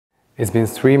It's been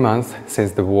 3 months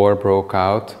since the war broke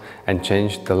out and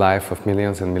changed the life of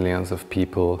millions and millions of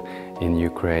people in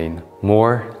Ukraine.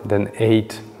 More than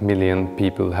 8 million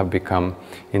people have become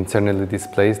internally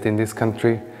displaced in this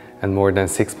country, and more than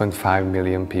 6.5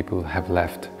 million people have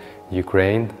left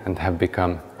Ukraine and have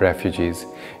become refugees.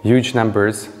 Huge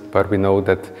numbers, but we know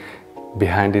that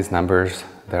behind these numbers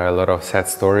there are a lot of sad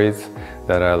stories,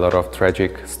 there are a lot of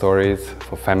tragic stories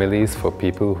for families, for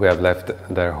people who have left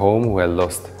their home, who have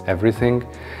lost everything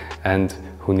and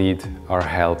who need our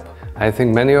help. I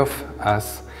think many of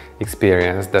us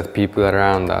experience that people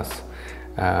around us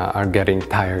are getting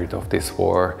tired of this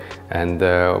war, and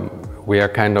we are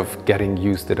kind of getting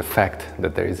used to the fact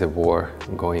that there is a war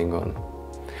going on.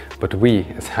 But we,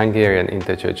 as Hungarian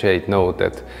Interchurch Aid, know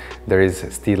that there is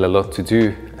still a lot to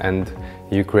do, and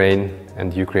Ukraine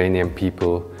and Ukrainian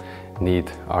people need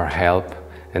our help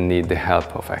and need the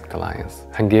help of ACTAlliance.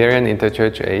 Hungarian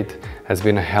Interchurch Aid has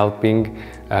been helping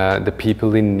the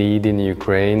people in need in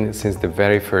Ukraine since the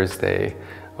very first day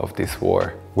of this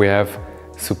war. We have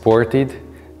supported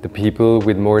the people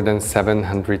with more than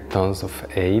 700 tons of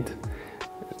aid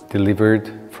delivered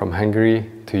from Hungary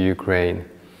to Ukraine.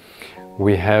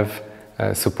 We have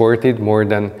supported more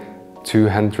than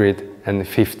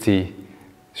 250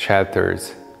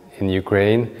 shelters in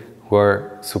Ukraine who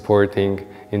are supporting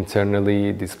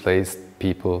internally displaced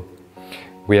people.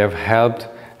 We have helped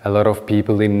a lot of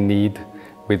people in need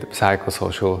with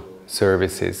psychosocial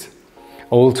services.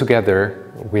 Altogether,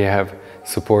 we have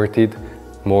supported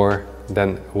more than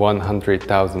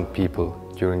 100,000 people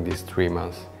during these 3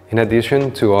 months. In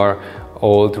addition to our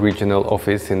old regional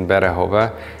office in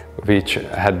Berehova, which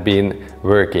had been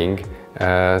working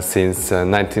since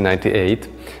 1998,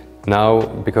 now,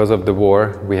 because of the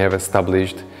war, we have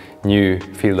established new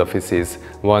field offices,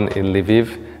 one in Lviv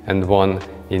and one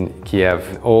in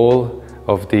Kiev. All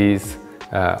of these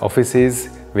offices,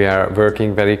 we are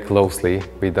working very closely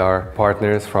with our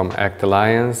partners from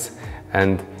ACTAlliance,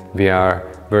 and we are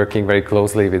working very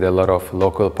closely with a lot of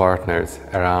local partners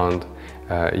around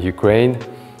Ukraine,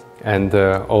 and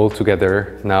all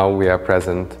together now we are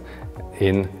present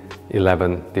in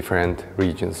 11 different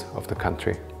regions of the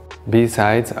country.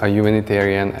 Besides our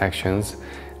humanitarian actions,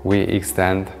 we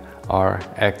extend our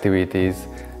activities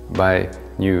by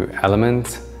new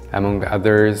elements. Among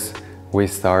others, we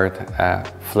start a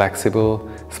flexible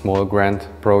small grant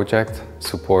project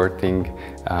supporting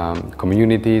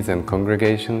communities and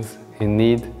congregations in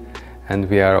need, and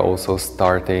we are also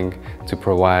starting to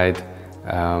provide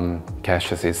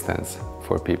cash assistance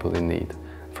for people in need.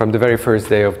 From the very first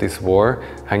day of this war,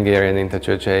 Hungarian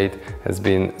Interchurch Aid has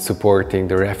been supporting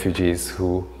the refugees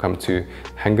who come to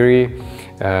Hungary.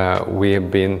 We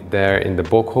have been there in the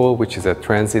Bokhol, which is a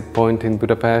transit point in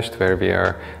Budapest, where we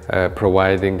are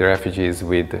providing the refugees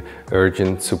with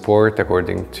urgent support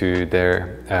according to their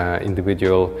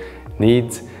individual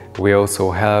needs. We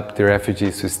also help the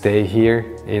refugees to stay here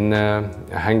in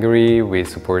Hungary. We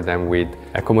support them with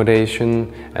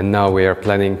accommodation, and now we are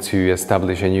planning to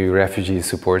establish a new refugee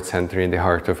support center in the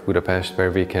heart of Budapest,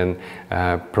 where we can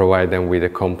provide them with a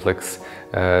complex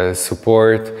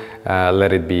support,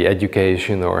 let it be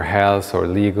education or health or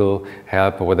legal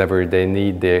help, or whatever they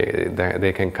need,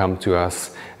 they can come to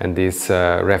us, and this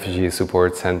refugee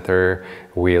support center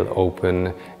will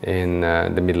open in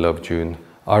the middle of June.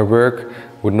 Our work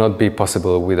would not be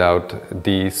possible without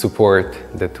the support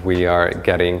that we are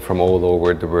getting from all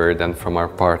over the world and from our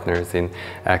partners in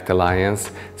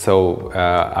ACTAlliance. So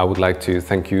I would like to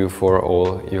thank you for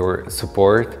all your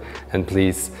support, and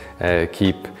please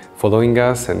keep following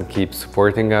us and keep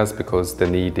supporting us, because the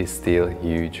need is still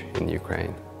huge in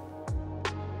Ukraine.